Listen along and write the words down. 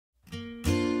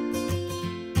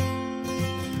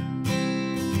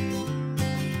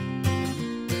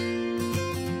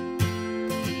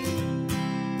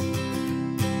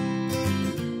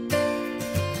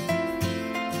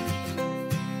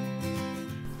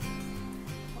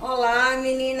Olá,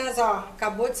 meninas, ó,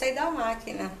 acabou de sair da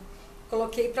máquina.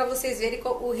 Coloquei para vocês verem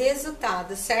o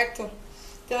resultado, certo?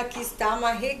 Então aqui está uma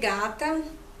regata.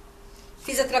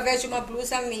 Fiz através de uma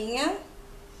blusa minha.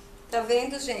 Tá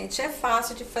vendo, gente? É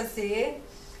fácil de fazer.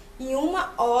 Em 1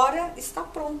 hora está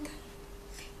pronta.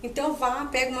 Então vá,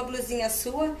 pega uma blusinha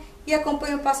sua e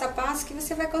acompanha o passo a passo que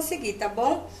você vai conseguir, tá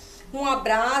bom? Um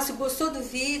abraço, gostou do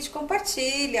vídeo?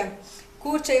 Compartilha.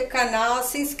 Curte aí o canal,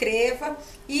 se inscreva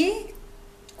e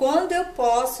quando eu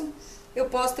posto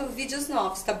vídeos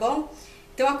novos, tá bom?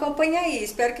 Então acompanha aí,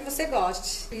 espero que você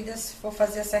goste. Vou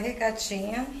fazer essa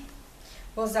regatinha.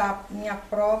 Vou usar minha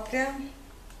própria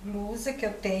blusa que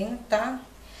eu tenho, tá?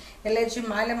 Ela é de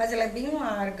malha, mas ela é bem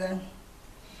larga.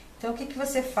 Então o que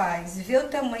você faz? Vê o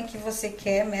tamanho que você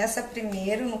quer, meça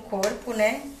primeiro no corpo,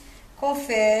 né?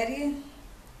 Confere.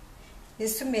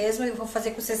 Isso mesmo, eu vou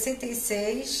fazer com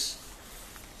 66.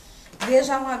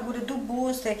 Veja a largura do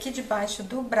busto, é aqui debaixo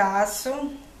do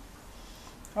braço.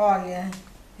 Olha,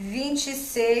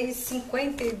 26,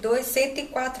 52,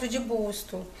 104 de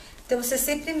busto. Então, você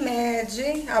sempre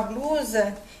mede a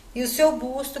blusa e o seu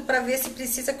busto para ver se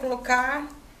precisa colocar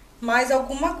mais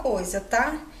alguma coisa,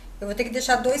 tá? Eu vou ter que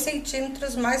deixar 2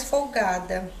 centímetros mais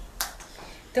folgada.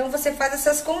 Então, você faz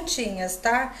essas continhas,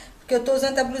 tá? Porque eu tô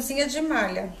usando a blusinha de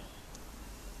malha.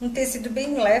 Um tecido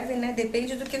bem leve, né?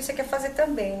 Depende do que você quer fazer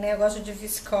também, né? Eu gosto de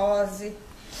viscose,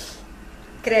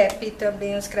 crepe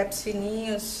também, os crepes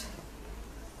fininhos.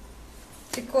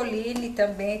 Tricoline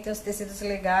também, tem uns tecidos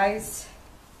legais.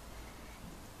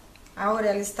 A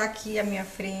auréola está aqui à minha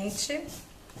frente.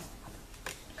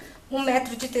 1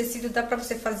 metro de tecido dá pra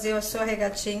você fazer a sua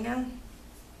regatinha.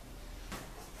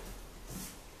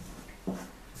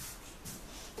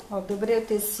 Ó, dobrei o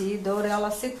tecido, a auréola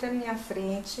sempre à minha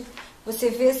frente.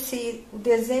 Você vê se o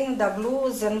desenho da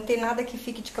blusa não tem nada que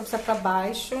fique de cabeça pra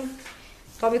baixo.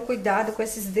 Tome cuidado com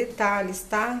esses detalhes,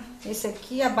 tá? Esse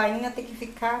aqui, a bainha tem que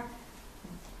ficar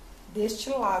deste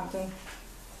lado.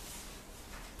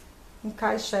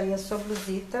 Encaixa aí a sua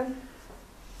blusita.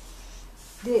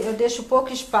 Eu deixo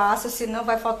pouco espaço, senão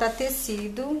vai faltar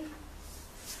tecido.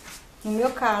 No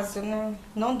meu caso, né?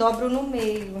 Não dobro no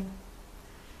meio.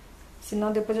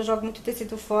 Senão depois eu jogo muito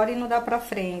tecido fora e não dá pra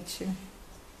frente.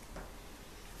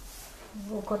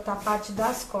 Vou cortar a parte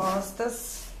das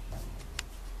costas.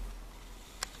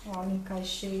 Ó,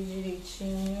 encaixei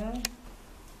direitinho.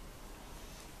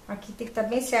 Aqui tem que estar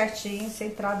bem certinho,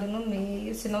 centrado no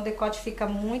meio, senão o decote fica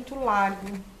muito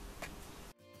largo.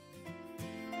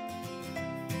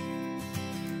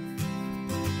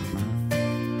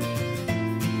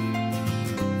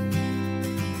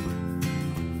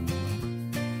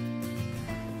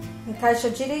 Encaixa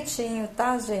direitinho,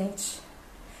 tá, gente?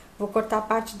 Vou cortar a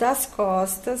parte das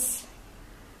costas.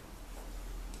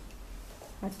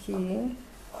 Aqui.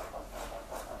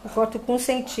 Eu corto com 1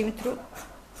 centímetro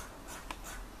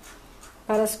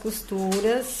para as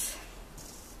costuras.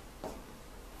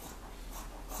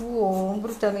 O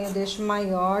ombro também eu deixo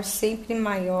maior, sempre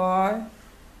maior.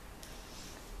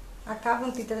 A cava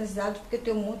não tem transição porque eu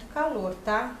tenho muito calor,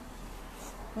 tá?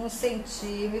 1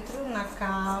 centímetro na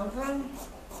cava.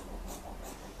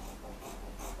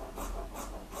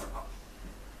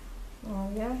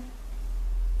 Olha.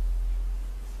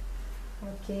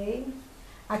 Ok.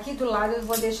 Aqui do lado eu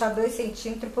vou deixar 2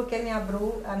 centímetros porque a minha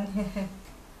blusa...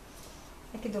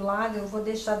 Aqui do lado eu vou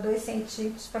deixar 2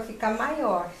 centímetros para ficar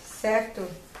maior, certo?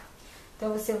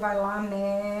 Então você vai lá,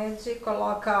 mede,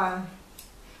 coloca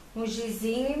um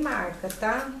gizinho e marca,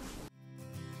 tá?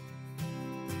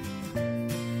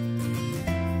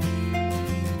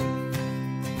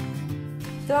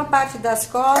 Então a parte das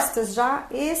costas já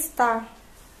está.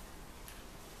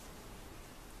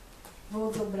 Vou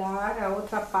dobrar a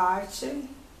outra parte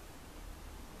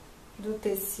do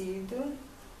tecido.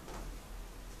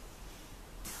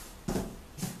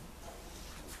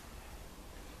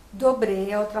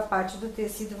 Dobrei a outra parte do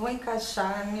tecido, vou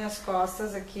encaixar minhas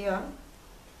costas aqui, ó,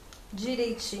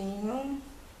 direitinho.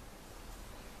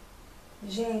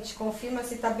 Gente, confirma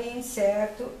se tá bem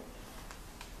certo.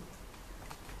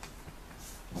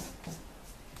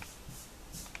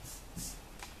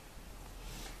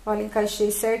 Olha,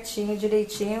 encaixei certinho,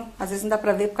 direitinho. Às vezes não dá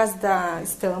pra ver por causa da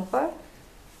estampa.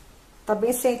 Tá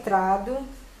bem centrado.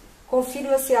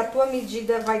 Confira se a tua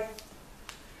medida vai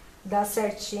dar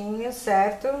certinho,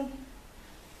 certo?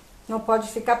 Não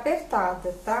pode ficar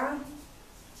apertada, tá?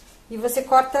 E você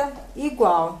corta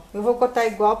igual. Eu vou cortar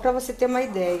igual pra você ter uma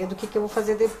ideia do que eu vou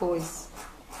fazer depois.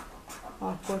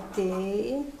 Ó,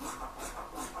 cortei.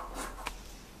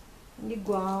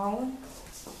 Igual.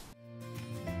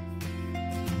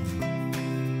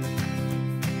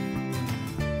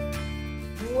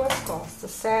 Duas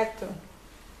costas, certo?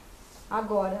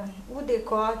 Agora, o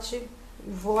decote,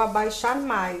 vou abaixar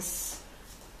mais.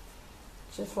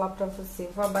 Deixa eu falar pra você,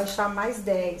 vou abaixar mais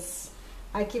 10.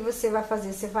 Aí, o que você vai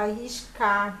fazer? Você vai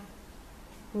riscar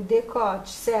o decote,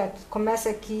 certo? Começa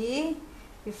aqui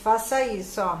e faça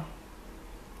isso, ó.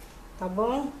 Tá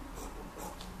bom?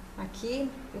 Aqui,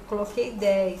 eu coloquei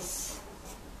 10.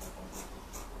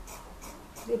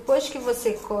 Depois que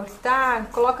você cortar,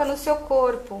 coloca no seu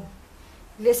corpo.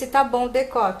 Vê se tá bom o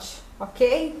decote,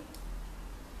 ok?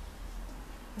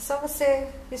 É só você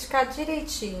riscar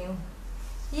direitinho.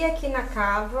 E aqui na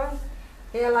cava,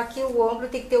 ela aqui, o ombro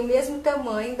tem que ter o mesmo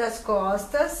tamanho das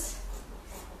costas.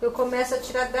 Eu começo a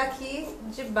tirar daqui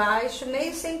de baixo,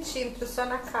 meio centímetro só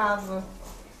na cava.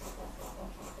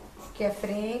 Porque a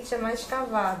frente é mais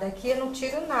cavada. Aqui eu não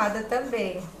tiro nada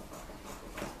também.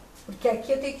 Porque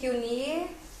aqui eu tenho que unir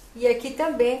e aqui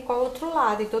também com o outro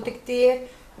lado. Então tem que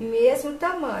ter o mesmo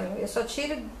tamanho. Eu só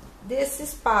tiro desse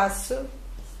espaço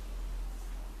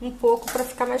um pouco para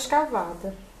ficar mais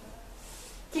cavada.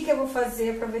 O que eu vou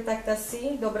fazer? Aproveitar que tá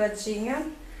assim, dobradinha.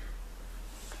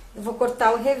 Eu vou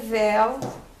cortar o revel,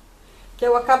 que é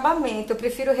o acabamento. Eu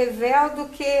prefiro o revel do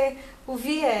que o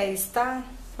viés, tá?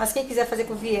 Mas quem quiser fazer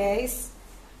com viés,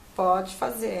 pode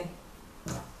fazer.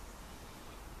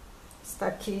 Está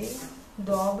aqui,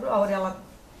 dobro a orelha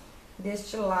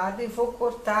deste lado e vou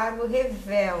cortar o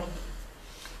revel.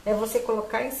 É você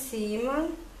colocar em cima,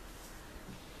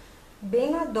 bem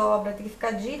na dobra, tem que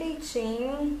ficar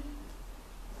direitinho.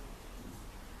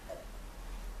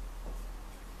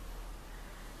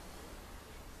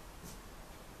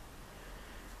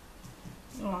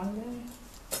 Olha.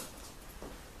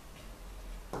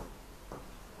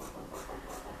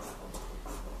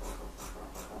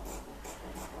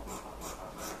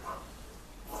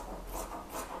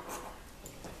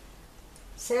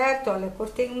 Certo? Olha,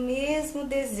 cortei o mesmo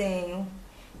desenho.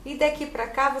 E daqui pra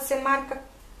cá você marca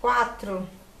 4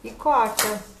 e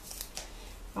corta.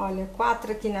 Olha,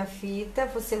 4 aqui na fita,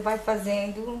 você vai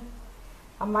fazendo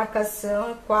a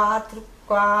marcação, 4,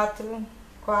 4,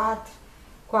 4,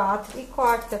 4 e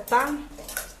corta, tá?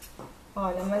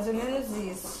 Olha, mais ou menos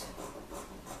isso.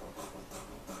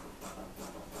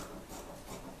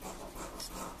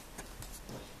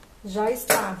 Já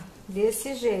está,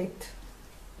 desse jeito.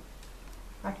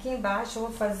 Aqui embaixo eu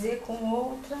vou fazer com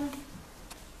outra,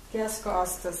 que é as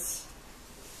costas.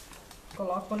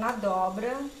 Coloco na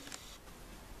dobra,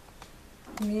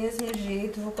 mesmo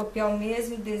jeito, vou copiar o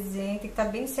mesmo desenho, tem que estar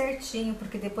bem certinho,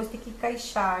 porque depois tem que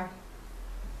encaixar.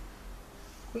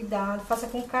 Cuidado, faça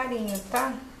com carinho,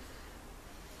 tá?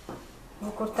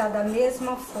 Vou cortar da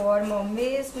mesma forma, o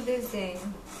mesmo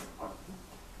desenho.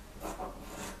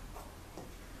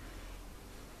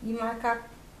 E marcar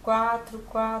 4,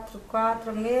 4, 4,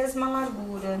 a mesma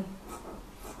largura.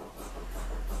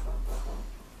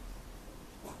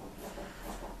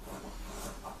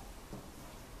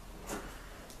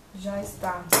 Já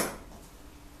está.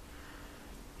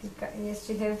 Fica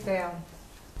este revel.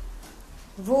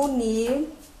 Vou unir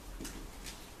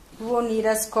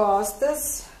as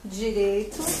costas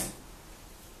direito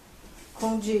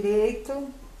com direito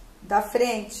da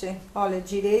frente. Olha,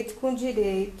 direito com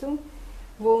direito.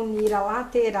 Vou unir a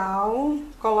lateral,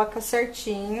 coloca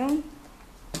certinho.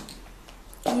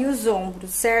 E os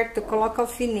ombros, certo? Coloca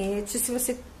alfinete. Se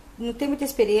você não tem muita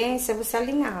experiência, você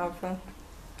alinhava.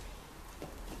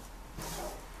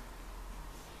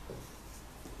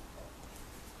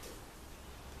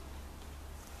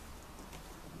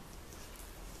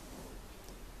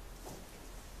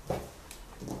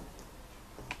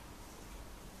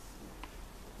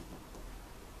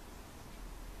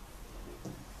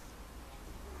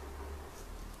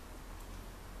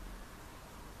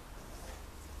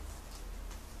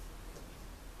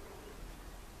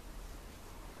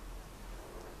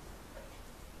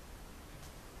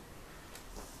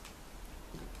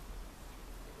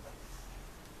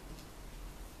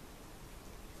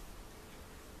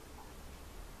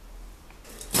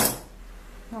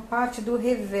 Na parte do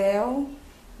revel,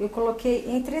 eu coloquei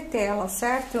entretela,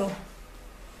 certo?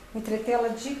 Entretela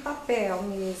de papel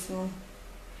mesmo.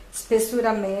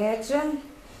 Espessura média.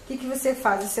 O que você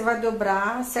faz? Você vai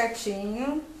dobrar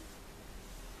certinho.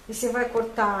 E você vai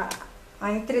cortar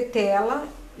a entretela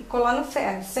e colar no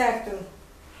ferro, certo?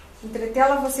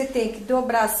 Entretela você tem que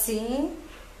dobrar assim.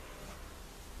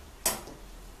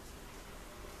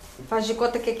 Faz de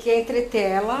conta que aqui é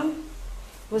entretela.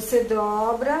 Você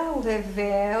dobra o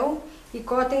revel e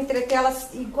corta a entretela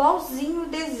igualzinho o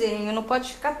desenho, não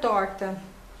pode ficar torta.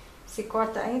 Você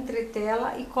corta a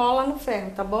entretela e cola no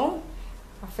ferro, tá bom?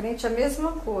 A frente é a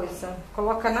mesma coisa.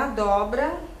 Coloca na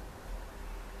dobra.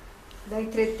 da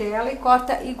entretela e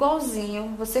corta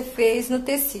igualzinho você fez no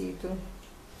tecido.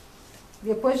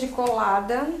 Depois de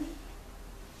colada,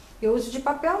 eu uso de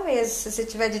papel mesmo. Se você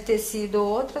tiver de tecido ou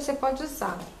outro, você pode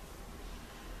usar.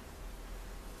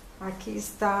 Aqui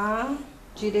está,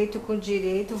 direito com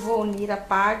direito, vou unir a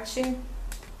parte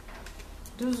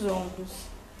dos ombros.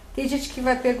 Tem gente que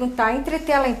vai perguntar, a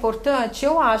entretela é importante?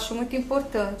 Eu acho muito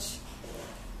importante.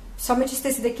 Somente esse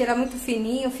tecido aqui era muito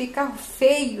fininho, fica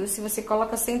feio se você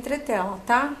coloca sem entretela,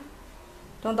 tá?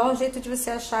 Então dá um jeito de você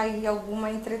achar aí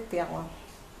alguma entretela.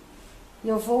 E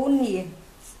eu vou unir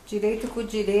direito com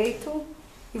direito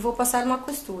e vou passar uma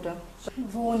costura.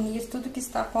 Vou unir tudo que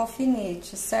está com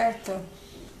alfinete, certo?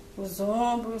 Os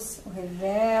ombros, o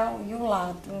revel e o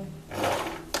lado.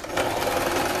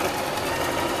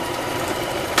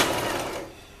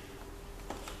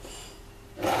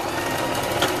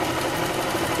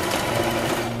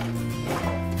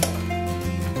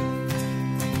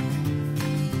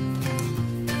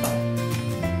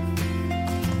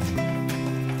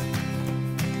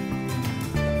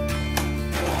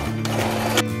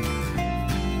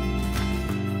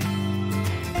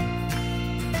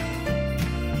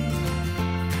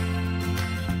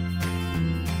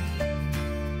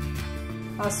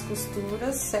 As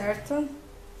costuras, certo?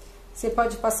 Você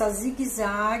pode passar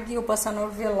zigue-zague ou passar no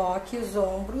overlock os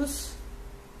ombros,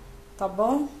 tá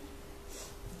bom?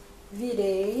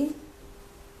 Virei.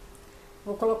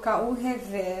 Vou colocar o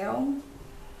revel.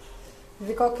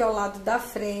 Ver qual que é o lado da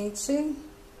frente.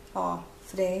 Ó,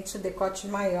 frente, decote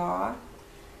maior.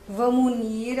 Vamos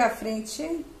unir a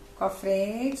frente com a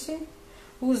frente.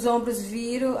 Os ombros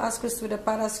viram as costuras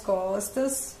para as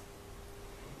costas.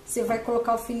 Você vai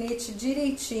colocar o alfinete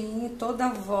direitinho, toda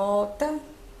a volta.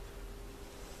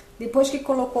 Depois que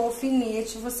colocou o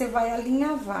alfinete, você vai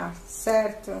alinhavar,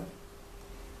 certo?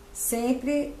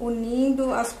 Sempre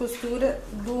unindo as costuras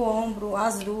do ombro,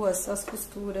 as duas, as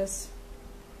costuras.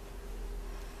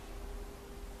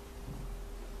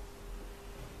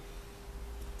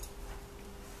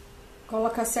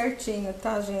 Coloca certinho,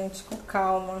 tá, gente? Com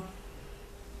calma.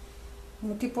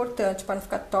 Muito importante, para não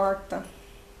ficar torta.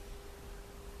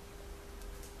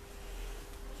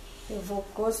 Eu vou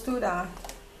costurar.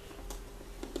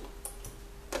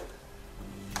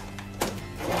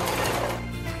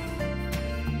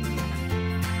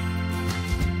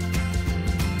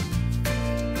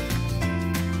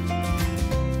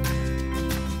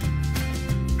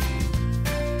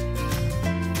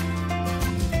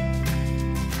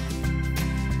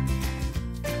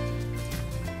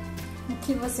 O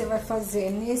que você vai fazer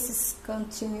nesses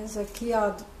cantinhos aqui,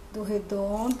 ó, do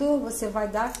redondo, você vai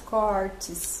dar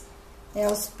cortes. É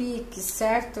os piques,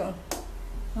 certo?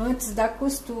 Antes da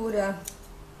costura.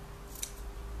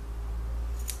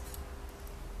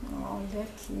 Olha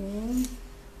aqui.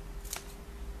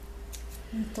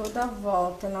 Em toda a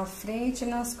volta, na frente e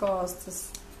nas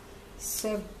costas. Isso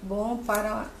é bom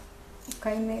para o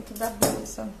caimento da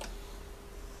blusa.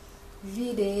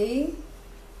 Virei.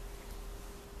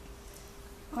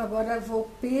 Agora eu vou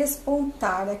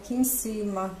pespontar aqui em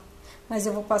cima. Mas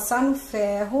eu vou passar no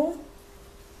ferro.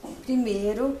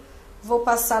 Primeiro, vou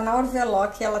passar na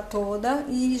overlock ela toda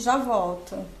e já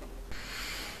volto.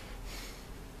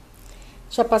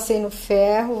 Já passei no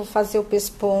ferro, vou fazer o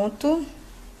pesponto.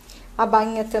 A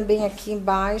bainha também aqui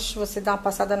embaixo, você dá uma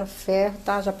passada no ferro,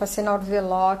 tá? Já passei na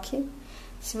overlock.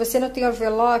 Se você não tem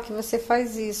overlock, você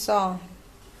faz isso, ó.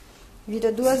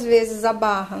 Vira 2 vezes a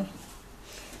barra.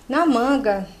 Na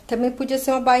manga, também podia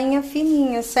ser uma bainha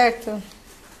fininha, certo?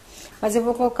 Mas eu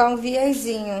vou colocar um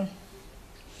viezinho.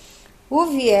 O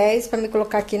viés, para me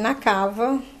colocar aqui na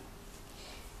cava,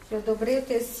 eu dobrei o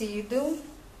tecido.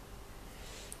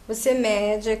 Você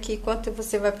mede aqui quanto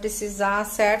você vai precisar,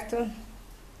 certo?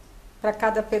 Para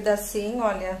cada pedacinho,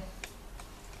 olha.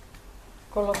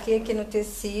 Coloquei aqui no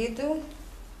tecido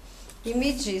e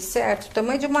medi, certo? O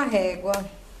tamanho de uma régua.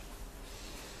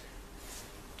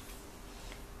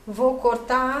 Vou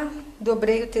cortar,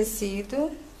 dobrei o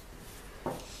tecido.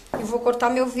 E vou cortar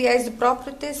meu viés do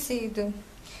próprio tecido.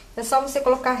 É só você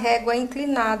colocar a régua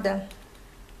inclinada.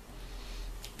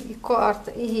 E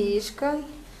corta e risca.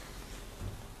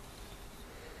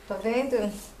 Tá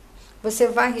vendo? Você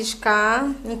vai riscar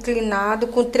inclinado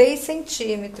com 3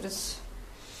 centímetros.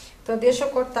 Então, deixa eu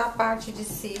cortar a parte de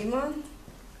cima.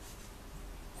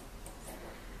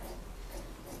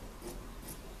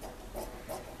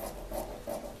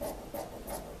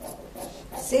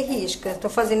 Você risca. Tô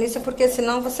fazendo isso porque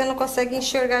senão você não consegue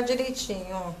enxergar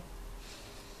direitinho, ó.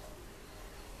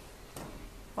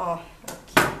 Ó,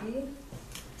 aqui.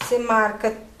 Você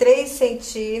marca 3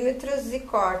 centímetros e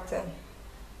corta.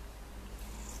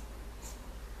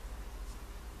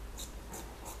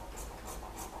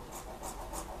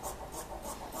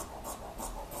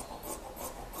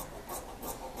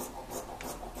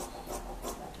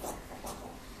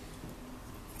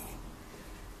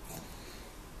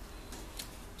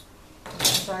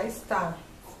 já está.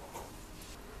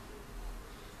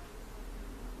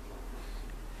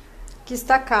 Aqui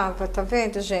está a cava, tá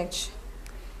vendo, gente?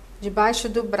 Debaixo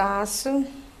do braço,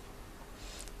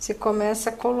 você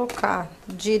começa a colocar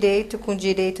direito com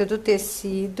direito do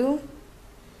tecido,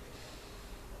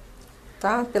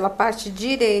 tá? Pela parte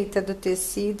direita do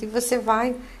tecido, e você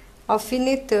vai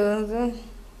alfinetando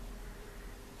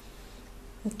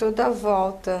em toda a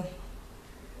volta.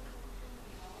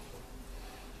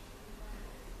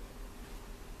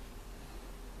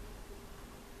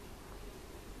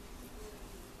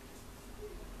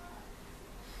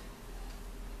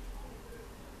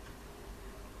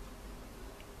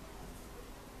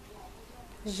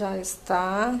 Já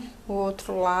está. O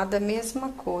outro lado, a mesma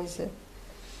coisa.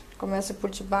 Começa por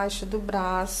debaixo do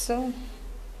braço.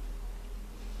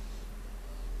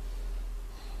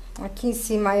 Aqui em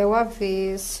cima é o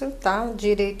avesso, tá?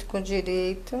 Direito com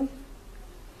direito.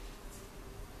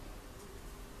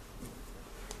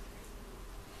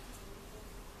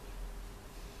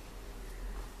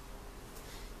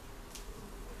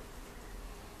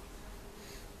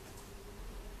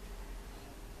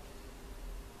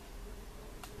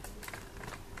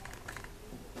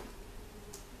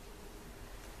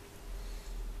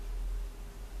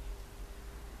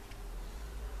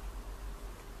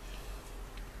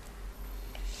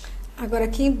 Agora,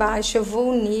 aqui embaixo eu vou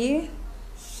unir,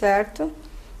 certo?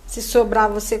 Se sobrar,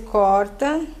 você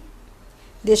corta,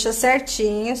 deixa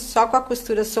certinho, só com a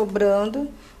costura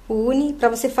sobrando, une pra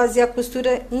você fazer a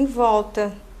costura em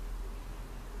volta,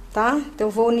 tá? Então,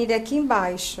 eu vou unir aqui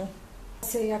embaixo.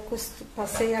 Passei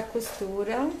a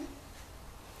costura,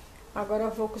 agora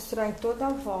eu vou costurar em toda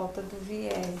a volta do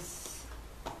viés.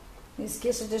 Não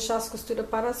esqueça de deixar as costuras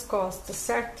para as costas,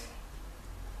 certo?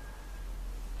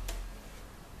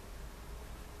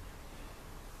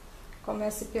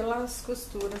 Comece pelas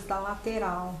costuras da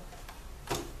lateral.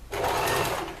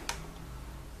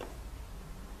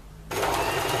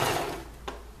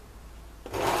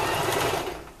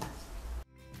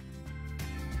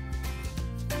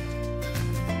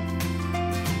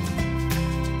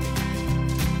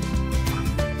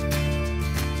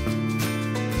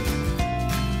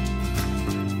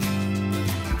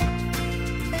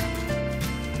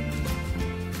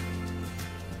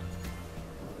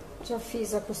 Já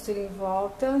fiz a costura em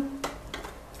volta.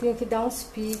 Tenho que dar uns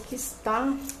piques,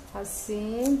 tá?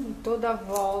 Assim, em toda a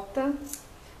volta.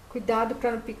 Cuidado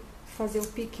para não fazer o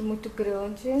pique muito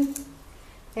grande.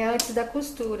 É antes da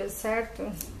costura, certo?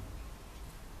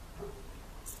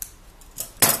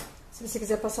 Se você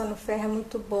quiser passar no ferro, é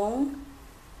muito bom.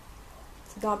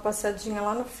 Você dá uma passadinha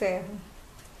lá no ferro.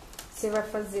 Você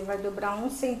vai dobrar 1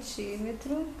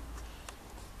 centímetro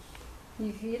e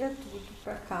vira tudo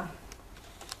pra cá.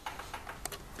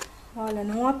 Olha,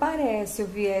 não aparece o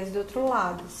viés do outro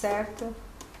lado, certo?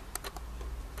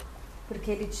 Porque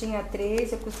ele tinha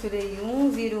 3, eu costurei 1,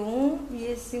 viro 1 e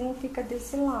esse 1 fica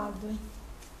desse lado.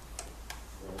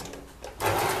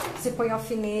 Você põe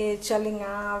alfinete,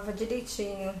 alinhava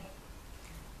direitinho.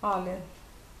 Olha,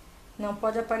 não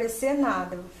pode aparecer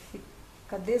nada.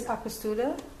 A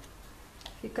costura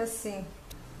fica assim.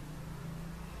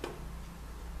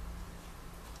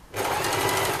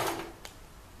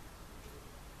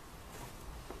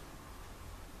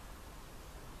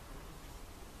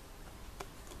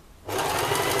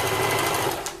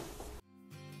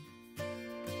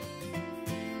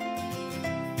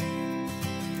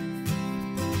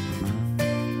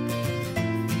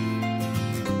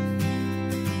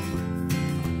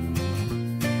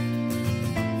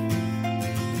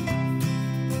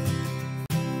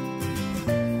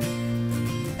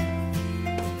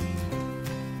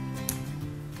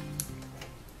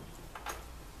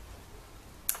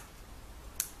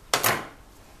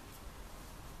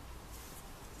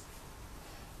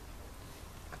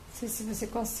 Não sei se você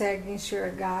consegue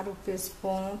enxergar o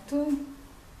pesponto.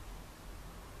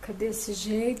 Fica desse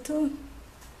jeito.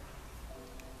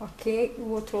 Ok? O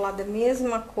outro lado é a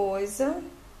mesma coisa.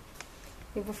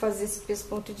 Eu vou fazer esse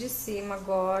pesponto de cima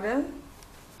agora.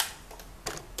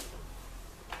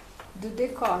 Do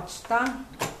decote, tá?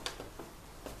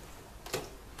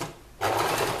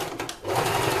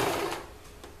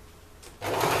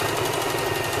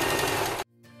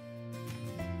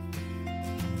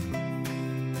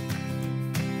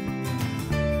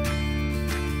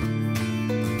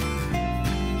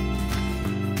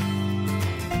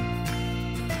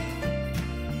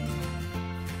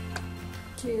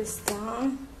 Aqui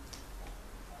está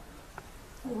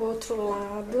o outro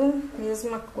lado,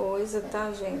 mesma coisa,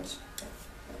 tá, gente?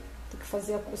 Tem que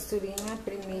fazer a costurinha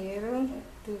primeiro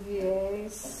do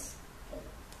viés.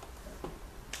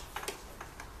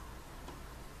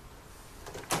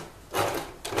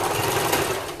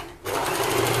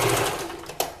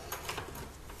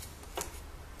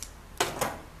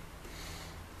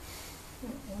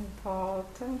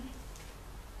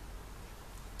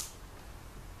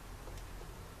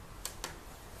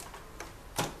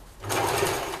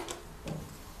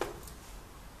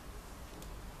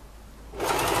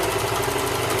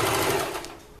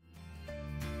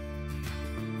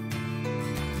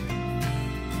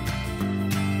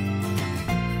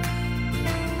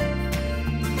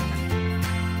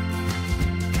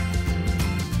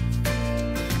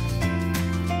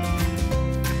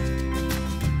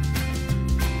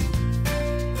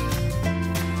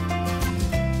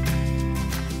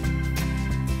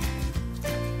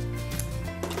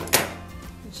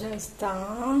 Já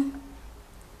está.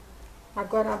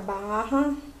 Agora a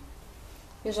barra.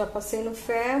 Eu já passei no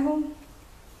ferro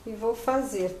e vou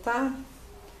fazer, tá?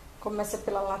 Começa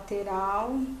pela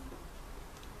lateral.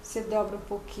 Você dobra um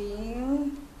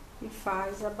pouquinho e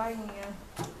faz a bainha.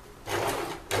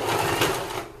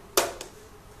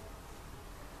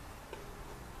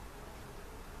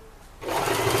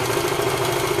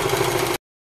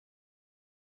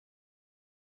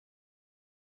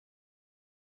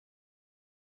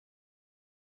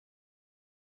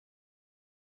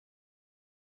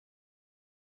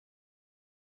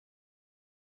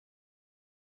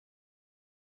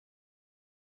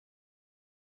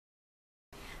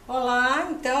 Olá,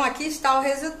 então aqui está o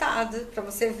resultado para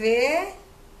você ver.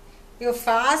 Eu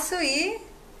faço e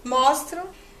mostro.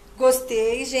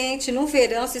 Gostei, gente. No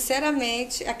verão,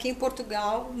 sinceramente, aqui em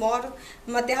Portugal, moro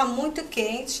numa terra muito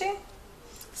quente.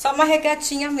 Só uma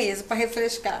regatinha mesmo para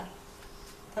refrescar.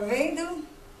 Tá vendo?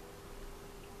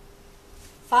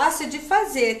 Fácil de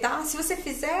fazer, tá? Se você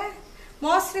fizer,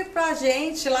 mostre pra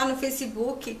gente lá no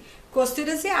Facebook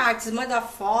Costuras e Artes. Manda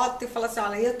foto e fala assim,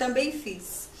 olha, eu também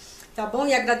fiz. Tá bom?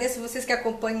 E agradeço vocês que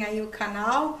acompanham aí o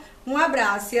canal. Um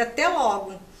abraço e até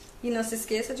logo. E não se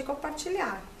esqueça de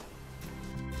compartilhar.